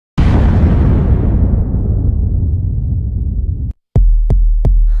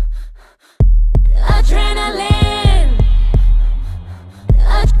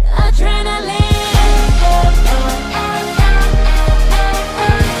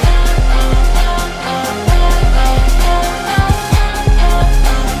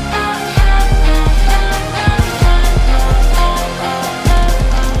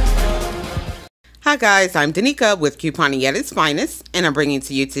guys, I'm Danica with Couponing at its finest, and I'm bringing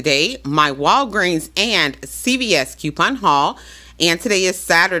to you today my Walgreens and CVS coupon haul. And today is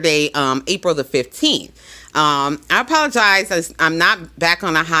Saturday, April the 15th. I apologize, I'm not back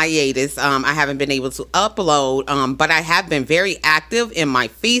on a hiatus. I haven't been able to upload, but I have been very active in my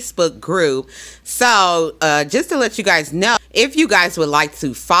Facebook group. So just to let you guys know, if you guys would like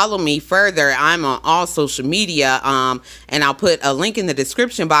to follow me further, I'm on all social media, and I'll put a link in the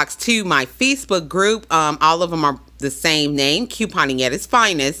description box to my Facebook group. All of them are the same name, Couponing at its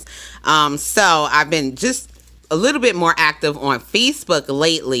finest. So I've been just a little bit more active on Facebook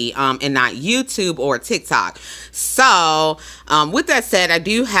lately, and not YouTube or TikTok. So with that said, I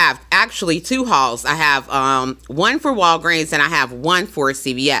do have actually two hauls. I have one for Walgreens and I have one for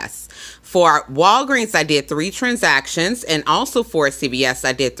CVS. For Walgreens, I did 3 transactions, and also for CVS,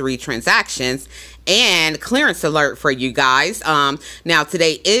 I did 3 transactions. And clearance alert for you guys. Now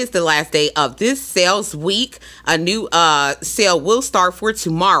today is the last day of this sales week. A new sale will start for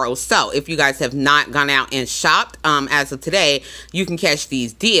tomorrow. So if you guys have not gone out and shopped as of today, you can catch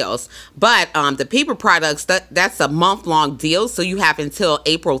these deals. But the paper products, that's a month-long deal. So you have until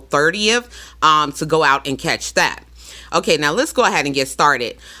April 30th to go out and catch that. Okay, now let's go ahead and get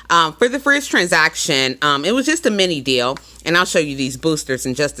started. For the first transaction, it was just a mini deal, and I'll show you these boosters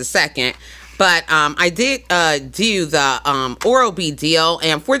in just a second. But I did do the Oral-B deal,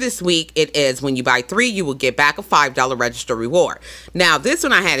 and for this week, it is when you buy 3, you will get back a $5 register reward. Now, this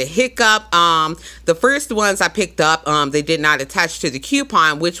one I had a hiccup. The first ones I picked up, they did not attach to the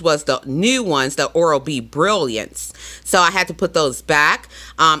coupon, which was the new ones, the Oral-B Brilliance. So I had to put those back,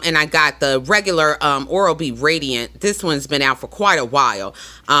 and I got the regular Oral-B Radiant. This one's been out for quite a while,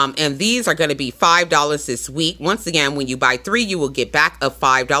 and these are going to be $5 this week. Once again, when you buy 3, you will get back a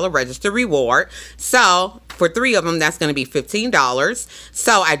 $5 register reward. So for 3 of them, that's going to be $15.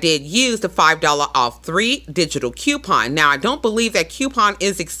 So I did use the $5 off 3 digital coupon. Now, I don't believe that coupon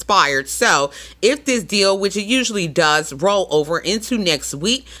is expired. So if this deal, which it usually does, roll over into next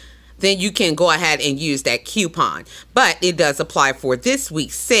week, then you can go ahead and use that coupon. But it does apply for this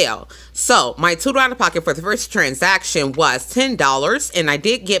week's sale. So my total out of pocket for the first transaction was $10, and I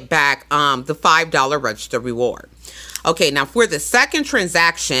did get back the $5 register reward. Okay, now for the second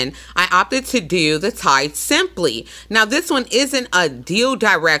transaction, I opted to do the Tide Simply. Now this one isn't a deal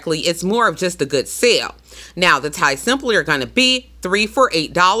directly, it's more of just a good sale. Now the Tide Simply are going to be 3 for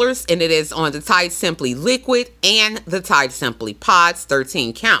 $8, and it is on the Tide Simply Liquid and the Tide Simply Pods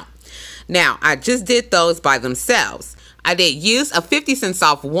 13 count. Now I just did those by themselves. I did use a 50 cents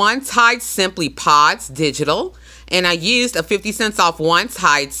off 1 Tide Simply Pods digital, and I used a 50 cents off 1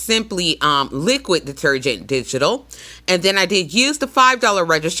 Tide Simply liquid detergent digital. And then I did use the $5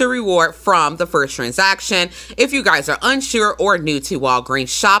 register reward from the first transaction. If you guys are unsure or new to Walgreens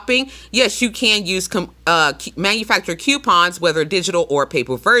shopping, yes, you can use manufacturer coupons, whether digital or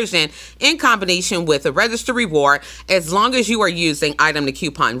paper version, in combination with a register reward, as long as you are using item to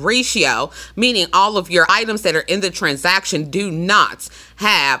coupon ratio, meaning all of your items that are in the transaction do not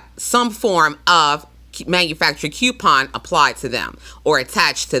have some form of manufacturer coupon applied to them or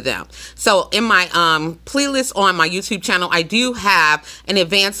attached to them. So in my playlist on my YouTube channel, I do have an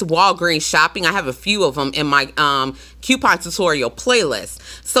advanced Walgreens shopping. I have a few of them in my coupon tutorial playlist.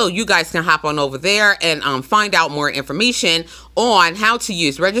 So you guys can hop on over there and find out more information on how to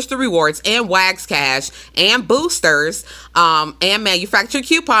use register rewards and Wags Cash and boosters and manufacturer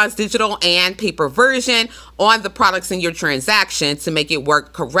coupons, digital and paper version, on the products in your transaction to make it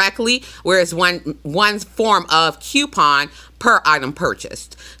work correctly, whereas one form of coupon per item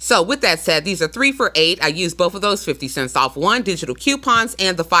purchased. So with that said, these are 3 for $8. I used both of those 50 cents off 1 digital coupons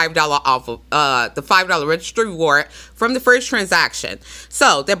and the $5 off of the $5 register reward from the first transaction.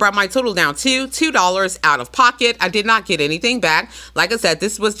 So that brought my total down to $2 out of pocket. I did not get anything back. Like I said,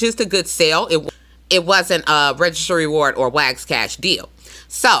 this was just a good sale. It wasn't a register reward or Wags Cash deal.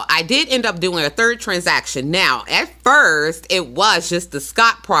 So I did end up doing a third transaction. Now, at first, it was just the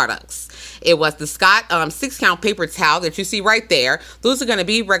Scott products. It was the Scott 6-count paper towel that you see right there. Those are going to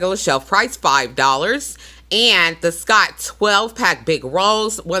be regular shelf price, $5. And the Scott 12-pack big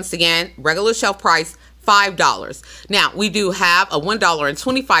rolls, once again, regular shelf price, $5. Now, we do have a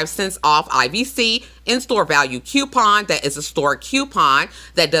 $1.25 off IVC in-store value coupon. That is a store coupon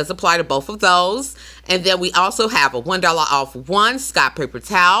that does apply to both of those. And then we also have a $1 off 1 Scott paper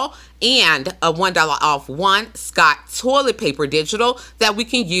towel and a $1 off 1 Scott toilet paper digital that we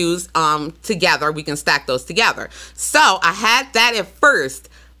can use together. We can stack those together. So I had that at first,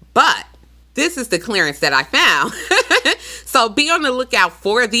 but this is the clearance that I found. So be on the lookout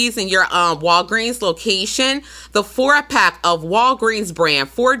for these in your Walgreens location. The 4-pack of Walgreens brand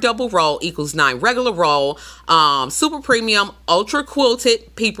 4 double roll equals 9 regular roll super premium ultra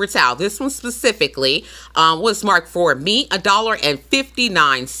quilted paper towel. This one specifically was marked for me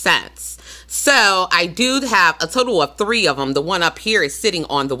 $1.59. So I do have a total of 3 of them. The one up here is sitting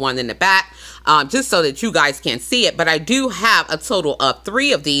on the one in the back, just so that you guys can see it. But I do have a total of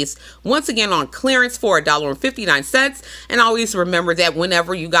 3 of these, once again on clearance for $1.59. And always remember that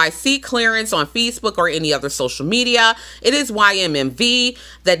whenever you guys see clearance on Facebook or any other social media, it is YMMV.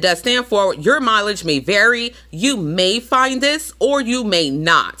 That does stand for your mileage may vary. You may find this or you may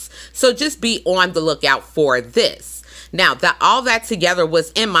not. So just be on the lookout for this. Now, all that together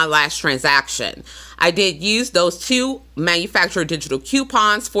was in my last transaction. I did use those 2 manufacturer digital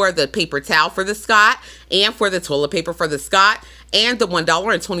coupons for the paper towel for the Scott and for the toilet paper for the Scott, and the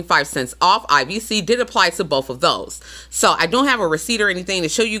 $1.25 off IVC did apply to both of those. So I don't have a receipt or anything to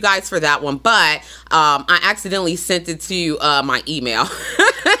show you guys for that one, but I accidentally sent it to my email.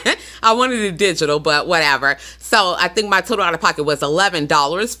 I wanted it digital, but whatever. So I think my total out of pocket was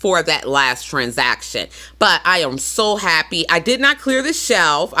 $11 for that last transaction. But I am so happy. I did not clear the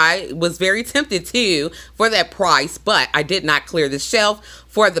shelf. I was very tempted to for that price, but I did not clear the shelf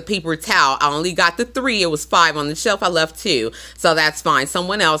for the paper towel. I only got the 3. It was 5 on the shelf. I left 2. So that's fine.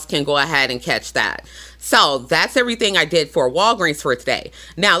 Someone else can go ahead and catch that. So that's everything I did for Walgreens for today.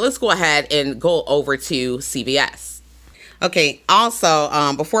 Now let's go ahead and go over to CVS. Okay,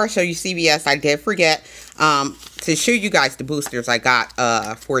 also, before I show you CVS, I did forget to show you guys the boosters I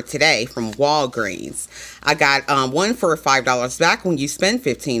got for today from Walgreens. I got one for $5 back when you spend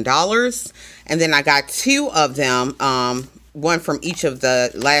 $15. And then I got 2 of them, one from each of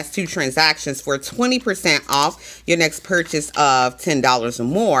the last 2 transactions for 20% off your next purchase of $10 or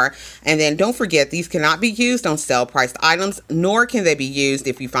more. And then don't forget, these cannot be used on sale priced items, nor can they be used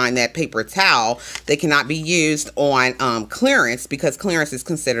if you find that paper towel. They cannot be used on clearance, because clearance is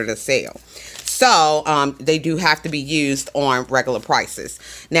considered a sale. So they do have to be used on regular prices.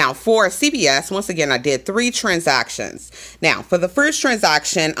 Now for CVS, once again, I did 3 transactions. Now for the first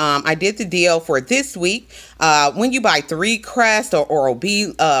transaction, I did the deal for this week. When you buy 3 Crest or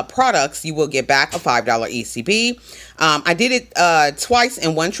Oral-B products, you will get back a $5 ECB. I did it twice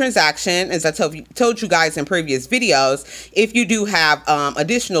in one transaction. As I told you guys in previous videos, if you do have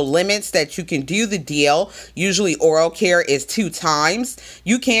additional limits that you can do the deal, usually oral care is 2 times,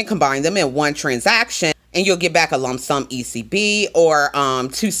 you can combine them in one transaction, and you'll get back a lump sum ECB or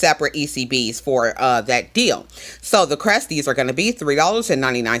 2 separate ECBs for that deal. So the Crest, these are going to be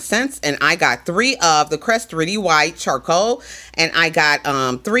 $3.99, and I got 3 of the Crest 3D White Charcoal, and I got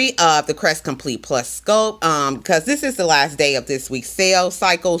 3 of the Crest Complete Plus Scope, because this is the last day of this week's sale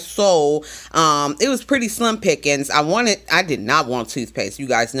cycle, so it was pretty slim pickings. I did not want toothpaste, you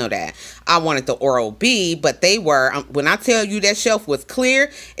guys know that. I wanted the Oral-B, but they were, when I tell you that shelf was clear,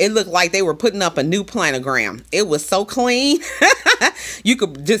 it looked like they were putting up a new planogram. It was so clean. You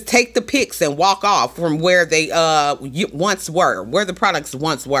could just take the pics and walk off from where they once were, where the products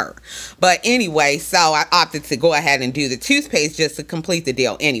once were. But anyway, so I opted to go ahead and do the toothpaste just to complete the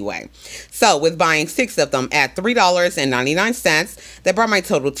deal anyway. So with buying 6 of them at $3.99, that brought my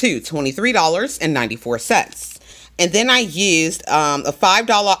total to $23.94. And then I used a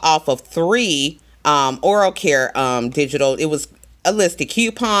 $5 off of 3 oral care digital. It was a listed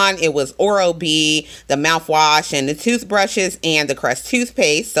coupon. It was Oral-B, the mouthwash, and the toothbrushes, and the Crest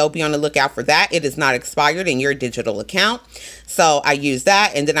toothpaste. So be on the lookout for that. It is not expired in your digital account. So I used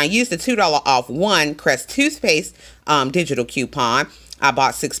that. And then I used the $2 off 1 Crest toothpaste digital coupon. I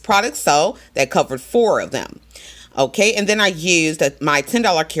bought 6 products, so that covered 4 of them. Okay, and then I used my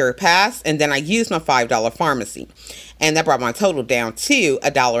 $10 Carry Pass, and then I used my $5 pharmacy. And that brought my total down to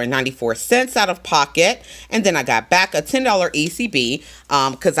 $1.94 out of pocket. And then I got back a $10 ECB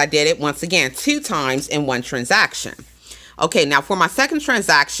because I did it once again 2 times in one transaction. Okay, now for my second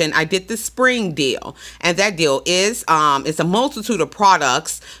transaction, I did the spring deal, and that deal is it's a multitude of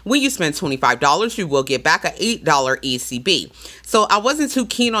products. When you spend $25, you will get back an $8 ECB. So I wasn't too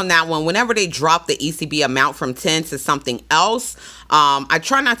keen on that one. Whenever they drop the ECB amount from 10 to something else, I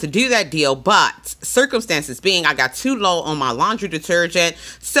try not to do that deal, but circumstances being, I got too low on my laundry detergent,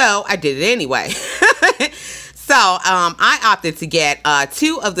 so I did it anyway. So I opted to get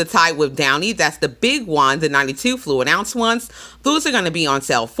 2 of the Tide Whip Downy. That's the big one, the 92 fluid ounce ones. Those are going to be on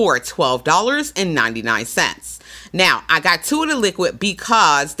sale for $12.99. Now, I got 2 of the liquid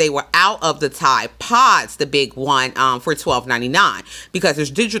because they were out of the Tide Pods, the big one, for $12.99. Because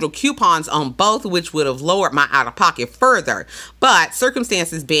there's digital coupons on both, which would have lowered my out-of-pocket further. But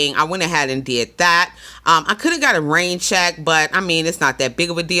circumstances being, I went ahead and did that. I could have got a rain check, but I mean, it's not that big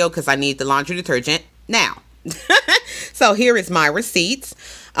of a deal because I need the laundry detergent now. So here is my receipts.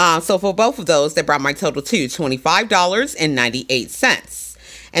 So for both of those, that brought my total to $25.98.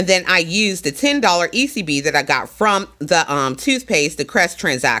 And then I used the $10 ECB that I got from the toothpaste, the Crest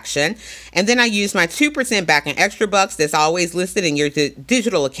transaction. And then I used my 2% back in extra bucks that's always listed in your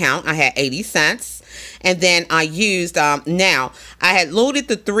digital account. I had 80 cents. And then I used, now, I had loaded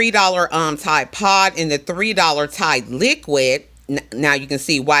the $3 Tide Pod and the $3 Tide Liquid. Now you can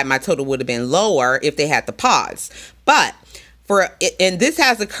see why my total would have been lower if they had the pods. But and this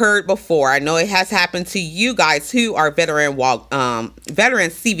has occurred before. I know it has happened to you guys who are veteran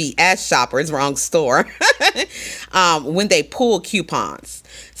CVS shoppers, wrong store, when they pull coupons.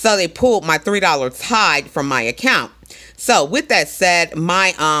 So they pulled my $3 Tide from my account. So with that said,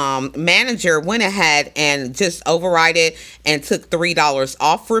 my manager went ahead and just overrided and took $3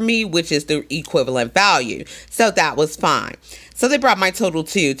 off for me, which is the equivalent value. So that was fine. So they brought my total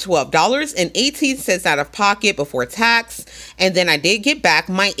to $12.18 out of pocket before tax. And then I did get back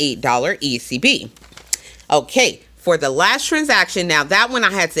my $8 ECB. Okay. For the last transaction, now that one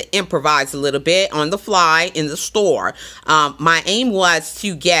I had to improvise a little bit on the fly in the store. My aim was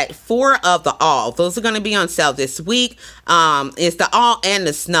to get 4 of the All. Those are going to be on sale this week. It's the All and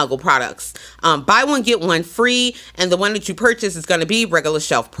the Snuggle products. Buy one, get one free. And the one that you purchase is going to be regular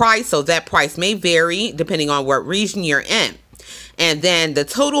shelf price. So that price may vary depending on what region you're in. And then the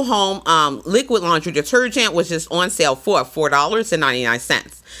Total Home liquid laundry detergent was just on sale for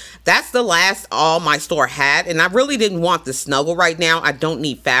 $4.99. That's the last All my store had, and I really didn't want the Snuggle right now. I don't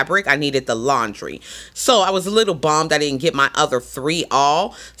need fabric. I needed the laundry. So I was a little bummed I didn't get my other 3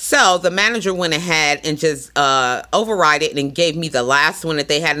 All. So the manager went ahead and just override it and gave me the last one that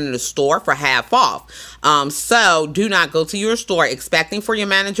they had in the store for half off. So do not go to your store expecting for your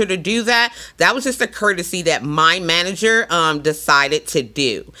manager to do that. That was just a courtesy that my manager decided to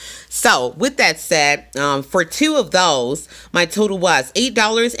do. So with that said, for 2 of those, my total was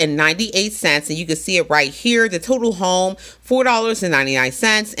 $8.98, and you can see it right here. The Total Home,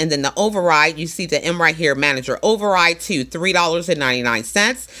 $4.99, and then the override, you see the M right here, manager override to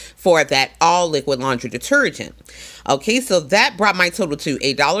 $3.99 for that All liquid laundry detergent. Okay, so that brought my total to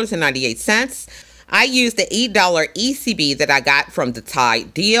 $8.98. I used the $8 ECB that I got from the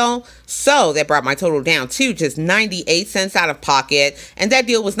Tide deal. So that brought my total down to just 98 cents out of pocket. And that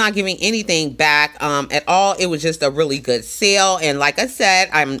deal was not giving anything back at all. It was just a really good sale. And like I said,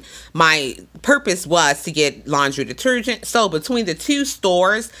 my purpose was to get laundry detergent. So between the 2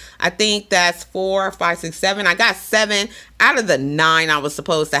 stores, I think that's 4, 5, 6, 7. I got 7 out of the 9 I was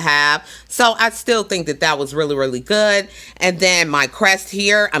supposed to have. So I still think that that was really, really good. And then my Crest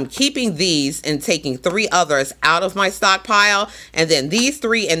here, I'm keeping these and taking 3 others out of my stockpile. And then these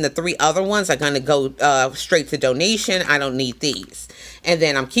 3 and the 3 other ones are going to go straight to donation. I don't need these. And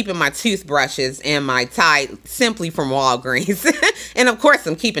then I'm keeping my toothbrushes and my Tide Simply from Walgreens. And of course,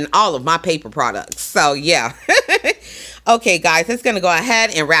 I'm keeping all of my paper products. So yeah. Okay, guys, that's going to go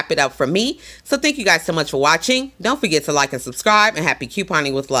ahead and wrap it up for me. So thank you guys so much for watching. Don't forget to like and subscribe, and happy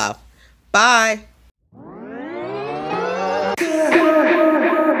couponing with love. Bye.